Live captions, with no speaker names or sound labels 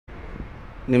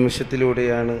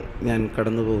നിമിഷത്തിലൂടെയാണ് ഞാൻ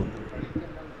കടന്നു പോകുന്നത്.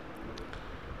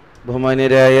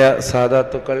 ബഹുമാന്യരായ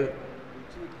സാദാത്തുക്കൾ,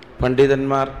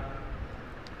 പണ്ഡിതന്മാർ,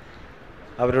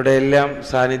 അവരുടെ എല്ലാം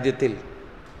സാന്നിധ്യത്തിൽ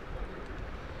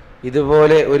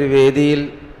ഇതുപോലെ ഒരു വേദിയിൽ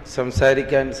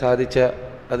സംസാരിക്കാൻ സാധിച്ച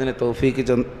അതിന് തൗഫീക്ക്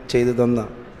ചെയ്തു തന്ന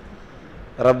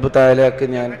റബ്ബ് തആലക്ക്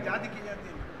ഞാൻ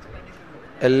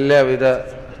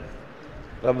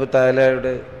റബ്ബ്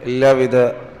തആലയുടെ എല്ലാവിധ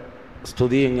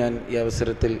സ്തുതിയും ഞാൻ ഈ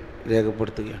അവസരത്തിൽ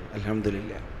രേഖപ്പെടുത്തുകയാണ്.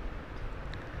 അൽഹംദുലില്ലാഹ്.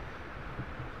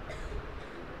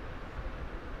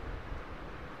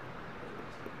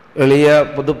 എളിയ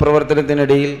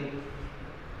പൊതുപ്രവർത്തനത്തിനിടയിൽ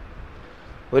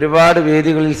ഒരുപാട്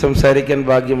വേദികളിൽ സംസാരിക്കാൻ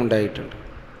ഭാഗ്യമുണ്ടായിട്ടുണ്ട്.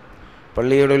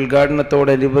 പള്ളിയുടെ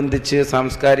ഉദ്ഘാടനത്തോടനുബന്ധിച്ച്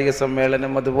സാംസ്കാരിക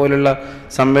സമ്മേളനം അതുപോലുള്ള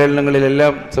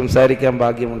സമ്മേളനങ്ങളിലെല്ലാം സംസാരിക്കാൻ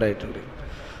ഭാഗ്യമുണ്ടായിട്ടുണ്ട്.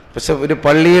 പക്ഷെ ഒരു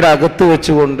പള്ളിയുടെ അകത്ത്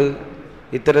വെച്ചുകൊണ്ട്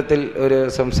ഇത്തരത്തിൽ ഒരു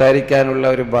സംസാരിക്കാനുള്ള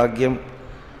ഒരു ഭാഗ്യം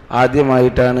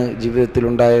ആദ്യമായിട്ടാണ്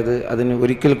ജീവിതത്തിലുണ്ടായത്. അതിന്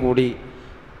ഒരിക്കൽ കൂടി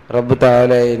റബ്ബ്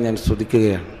തആലയെ ഞാൻ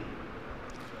സ്തുതിക്കുകയാണ്.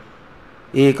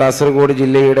 ഈ കാസർഗോഡ്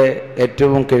ജില്ലയുടെ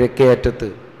ഏറ്റവും കിഴക്കേ അറ്റത്ത്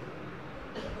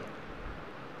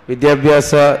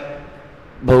വിദ്യാഭ്യാസ,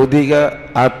 ഭൗതിക,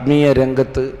 ആത്മീയ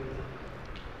രംഗത്ത്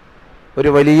ഒരു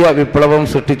വലിയ വിപ്ലവം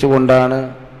സൃഷ്ടിച്ചുകൊണ്ടാണ്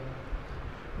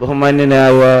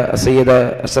ബഹുമാന്യനായ സയ്യിദ്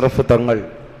അഷ്റഫ് തങ്ങൾ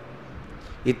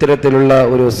ഇത്തരത്തിലുള്ള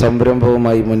ഒരു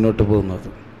സംരംഭവുമായി മുന്നോട്ട് പോകുന്നത്.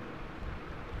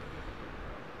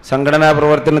 സംഘടനാ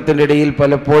പ്രവർത്തനത്തിൻ്റെ ഇടയിൽ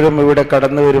പലപ്പോഴും ഇവിടെ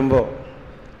കടന്നു വരുമ്പോൾ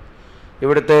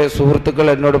ഇവിടുത്തെ സുഹൃത്തുക്കൾ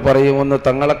എന്നോട് പറയുമെന്ന്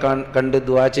തങ്ങളെ കണ്ട്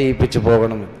ദുആ ചെയ്യിപ്പിച്ച്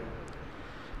പോകണമെന്ന്.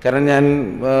 കാരണം ഞാൻ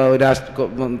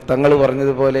തങ്ങൾ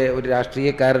പറഞ്ഞതുപോലെ ഒരു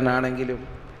രാഷ്ട്രീയക്കാരനാണെങ്കിലും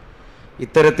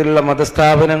ഇത്തരത്തിലുള്ള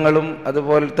മതസ്ഥാപനങ്ങളും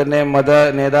അതുപോലെ തന്നെ മത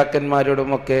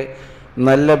നേതാക്കന്മാരോടുമൊക്കെ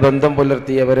നല്ല ബന്ധം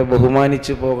പുലർത്തി അവരെ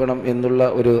ബഹുമാനിച്ചു പോകണം എന്നുള്ള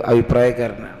ഒരു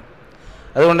അഭിപ്രായക്കാരനാണ്.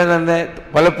 അതുകൊണ്ട് തന്നെ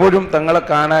പലപ്പോഴും തങ്ങളെ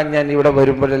കാണാൻ ഞാൻ ഇവിടെ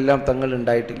വരുമ്പോഴെല്ലാം തങ്ങൾ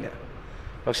ഉണ്ടായിട്ടില്ല.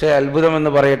 പക്ഷേ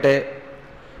അത്ഭുതമെന്ന് പറയട്ടെ,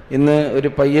 ഇന്ന് ഒരു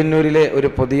പയ്യന്നൂരിലെ ഒരു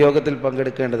പൊതുയോഗത്തിൽ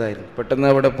പങ്കെടുക്കേണ്ടതായിരുന്നു. പെട്ടെന്ന്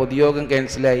അവിടെ പൊതുയോഗം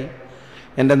ക്യാൻസലായി.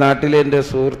 എൻ്റെ നാട്ടിലെ എൻ്റെ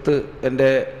സുഹൃത്ത്, എൻ്റെ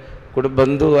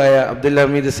ബന്ധുവായ അബ്ദുൽ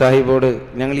ഹമീദ് സാഹിബോട്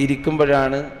ഞങ്ങൾ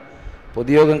ഇരിക്കുമ്പോഴാണ്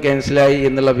പൊതുയോഗം ക്യാൻസലായി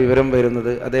എന്നുള്ള വിവരം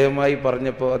വരുന്നത്. അദ്ദേഹവുമായി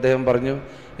പറഞ്ഞപ്പോൾ അദ്ദേഹം പറഞ്ഞു,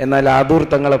 എന്നാൽ ആദൂർ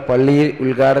തങ്ങളെ പള്ളിയിൽ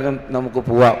ഉദ്ഘാടനം നമുക്ക്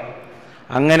പോവാം.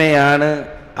 അങ്ങനെയാണ്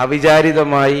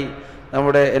അവിചാരിതമായി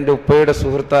എൻ്റെ ഉപ്പയുടെ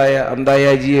സുഹൃത്തായ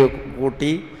അന്തായാജിയെ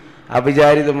കൂട്ടി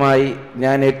അവിചാരിതമായി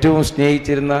ഞാൻ ഏറ്റവും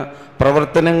സ്നേഹിച്ചിരുന്ന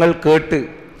പ്രവർത്തനങ്ങൾ കേട്ട്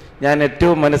ഞാൻ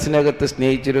ഏറ്റവും മനസ്സിനകത്ത്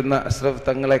സ്നേഹിച്ചിരുന്ന അഷ്റഫ്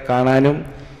തങ്ങളെ കാണാനും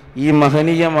ഈ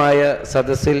മഹനീയമായ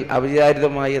സദസ്സിൽ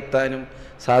അവിചാരിതമായി എത്താനും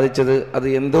സാധിച്ചത് അത്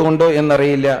എന്തുകൊണ്ടോ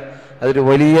എന്നറിയില്ല, അതൊരു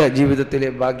വലിയ ജീവിതത്തിലെ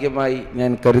ഭാഗ്യമായി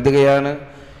ഞാൻ കരുതുകയാണ്.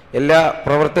 എല്ലാ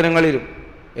പ്രവർത്തനങ്ങളിലും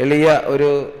എളിയ ഒരു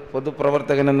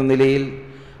പൊതുപ്രവർത്തകൻ എന്ന നിലയിൽ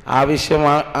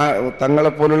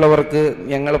തങ്ങളെപ്പോലുള്ളവർക്ക്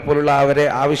ഞങ്ങളെപ്പോലുള്ള അവരെ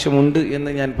ആവശ്യമുണ്ട്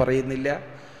എന്ന് ഞാൻ പറയുന്നില്ല.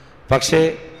 പക്ഷേ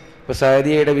ഇപ്പോൾ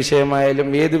സാദിയയുടെ വിഷയമായാലും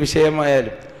ഏത്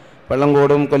വിഷയമായാലും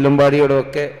വള്ളംകോടും കൊല്ലമ്പാടിയോടും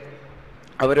ഒക്കെ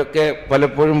അവരൊക്കെ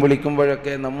പലപ്പോഴും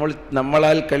വിളിക്കുമ്പോഴൊക്കെ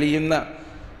നമ്മളാൽ കഴിയുന്ന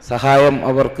സഹായം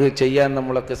അവർക്ക് ചെയ്യാൻ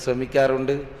നമ്മളൊക്കെ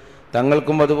ശ്രമിക്കാറുണ്ട്.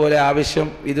 തങ്ങൾക്കും അതുപോലെ ആവശ്യം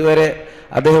ഇതുവരെ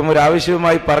അദ്ദേഹം ഒരു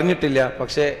ആവശ്യവുമായി പറഞ്ഞിട്ടില്ല.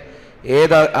 പക്ഷേ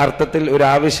ഏത് അർത്ഥത്തിൽ ഒരു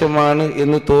ആവശ്യമാണ്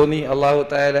എന്ന് തോന്നി അല്ലാഹു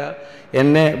തആല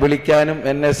എന്നെ വിളിക്കാനും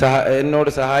എന്നോട്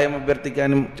സഹായം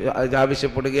അഭ്യർത്ഥിക്കാനും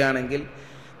ആവശ്യപ്പെടുകയാണെങ്കിൽ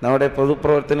നമ്മുടെ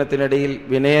പൊതുപ്രവർത്തനത്തിനിടയിൽ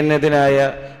വിനയന്നതനായ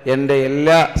എൻ്റെ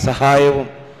എല്ലാ സഹായവും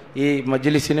ഈ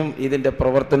മജ്ലിസിനും ഇതിൻ്റെ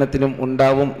പ്രവർത്തനത്തിനും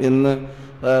ഉണ്ടാവും എന്ന്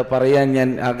പറയാൻ ഞാൻ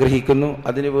ആഗ്രഹിക്കുന്നു.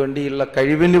 അതിനു വേണ്ടിയുള്ള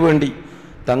കഴിവിന് വേണ്ടി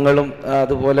തങ്ങളും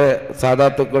അതുപോലെ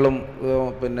സാദാത്തുക്കളും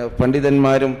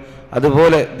പണ്ഡിതന്മാരും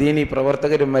അതുപോലെ ദീനി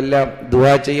പ്രവർത്തകരുമെല്ലാം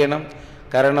ദുആ ചെയ്യണം.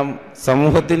 കാരണം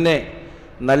സമൂഹത്തിൻ്റെ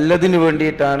നല്ലതിന്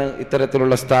വേണ്ടിയിട്ടാണ്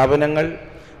ഇത്തരത്തിലുള്ള സ്ഥാപനങ്ങൾ,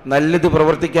 നല്ലത്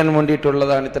പ്രവർത്തിക്കാൻ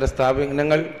വേണ്ടിയിട്ടുള്ളതാണ് ഇത്തരം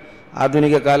സ്ഥാപനങ്ങൾ.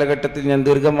 ആധുനിക കാലഘട്ടത്തിൽ ഞാൻ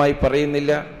ദീർഘമായി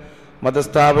പറയുന്നില്ല.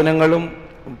 മതസ്ഥാപനങ്ങളും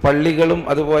പള്ളികളും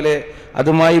അതുപോലെ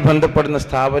അതുമായി ബന്ധപ്പെടുന്ന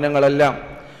സ്ഥാപനങ്ങളെല്ലാം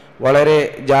വളരെ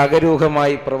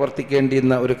ജാഗരൂകമായി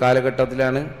പ്രവർത്തിക്കേണ്ടിയിരുന്ന ഒരു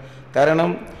കാലഘട്ടത്തിലാണ്. കാരണം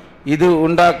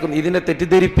ഇതിനെ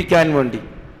തെറ്റിദ്ധരിപ്പിക്കാൻ വേണ്ടി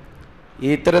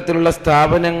ഇത്തരത്തിലുള്ള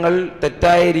സ്ഥാപനങ്ങൾ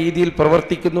തെറ്റായ രീതിയിൽ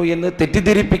പ്രവർത്തിക്കുന്നു എന്ന്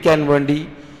തെറ്റിദ്ധരിപ്പിക്കാൻ വേണ്ടി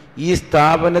ഈ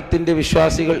സ്ഥാപനത്തിൻ്റെ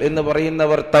വിശ്വാസികൾ എന്ന്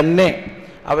പറയുന്നവർ തന്നെ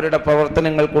അവരുടെ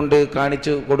പ്രവർത്തനങ്ങൾ കൊണ്ട്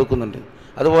കാണിച്ചു കൊടുക്കുന്നുണ്ട്.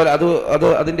 അതുപോലെ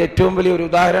അതിൻ്റെ ഏറ്റവും വലിയൊരു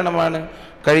ഉദാഹരണമാണ്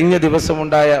കഴിഞ്ഞ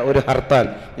ദിവസമുണ്ടായ ഒരു ഹർത്താൽ.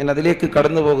 ഞാൻ അതിലേക്ക്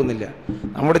കടന്നു പോകുന്നില്ല.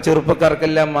 നമ്മുടെ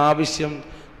ചെറുപ്പക്കാർക്കെല്ലാം ആവശ്യം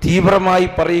തീവ്രമായി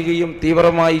പറയുകയും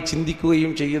തീവ്രമായി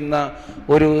ചിന്തിക്കുകയും ചെയ്യുന്ന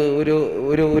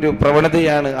ഒരു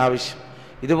പ്രവണതയാണ് ആവശ്യം.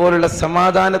 ഇതുപോലുള്ള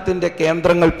സമാധാനത്തിൻ്റെ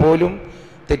കേന്ദ്രങ്ങൾ പോലും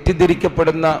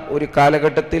തെറ്റിദ്ധരിക്കപ്പെടുന്ന ഒരു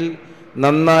കാലഘട്ടത്തിൽ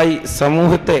നന്നായി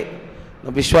സമൂഹത്തെ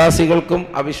വിശ്വാസികൾക്കും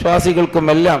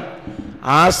അവിശ്വാസികൾക്കുമെല്ലാം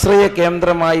ആശ്രയ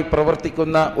കേന്ദ്രമായി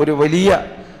പ്രവർത്തിക്കുന്ന ഒരു വലിയ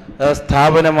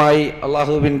സ്ഥാപനമായി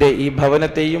അള്ളാഹുവിൻ്റെ ഈ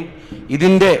ഭവനത്തെയും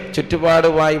ഇതിൻ്റെ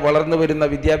ചുറ്റുപാടുമായി വളർന്നു വരുന്ന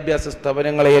വിദ്യാഭ്യാസ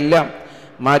സ്ഥാപനങ്ങളെയെല്ലാം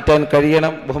മാറ്റാൻ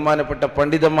കഴിയണം. ബഹുമാനപ്പെട്ട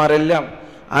പണ്ഡിതന്മാരെല്ലാം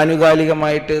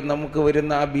ആനുകാലികമായിട്ട് നമുക്ക്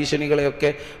വരുന്ന ആ ഭീഷണികളെയൊക്കെ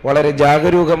വളരെ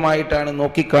ജാഗരൂകമായിട്ടാണ്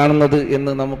നോക്കിക്കാണുന്നത്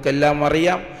എന്ന് നമുക്കെല്ലാം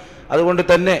അറിയാം. അതുകൊണ്ട്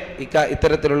തന്നെ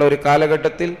ഇത്തരത്തിലുള്ള ഒരു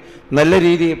കാലഘട്ടത്തിൽ നല്ല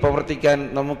രീതിയിൽ പ്രവർത്തിക്കാൻ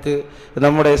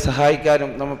നമ്മളെ സഹായിക്കാനും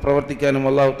നമ്മൾ പ്രവർത്തിക്കാനും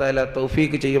അല്ലാഹു തആല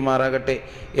തൗഫീക്ക് ചെയ്യുമാറാകട്ടെ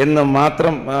എന്ന്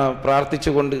മാത്രം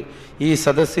പ്രാർത്ഥിച്ചുകൊണ്ട് ഈ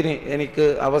സദസ്സിന് എനിക്ക്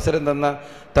അവസരം തന്ന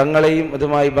തങ്ങളെയും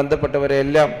അതുമായി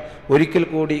ബന്ധപ്പെട്ടവരെല്ലാം ഒരിക്കൽ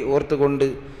കൂടി ഓർത്തുകൊണ്ട്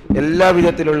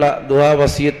എല്ലാവിധത്തിലുള്ള ദുആ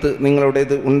വസിയത്ത്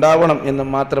നിങ്ങളുടേത് ഉണ്ടാവണം എന്ന്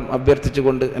മാത്രം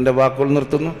അഭ്യർത്ഥിച്ചുകൊണ്ട് എൻ്റെ വാക്കുകൾ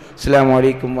നിർത്തുന്നു. അസ്സലാമു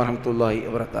അലൈക്കും വറഹ്മത്തുള്ളാഹി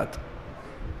വബറകാതുഹു.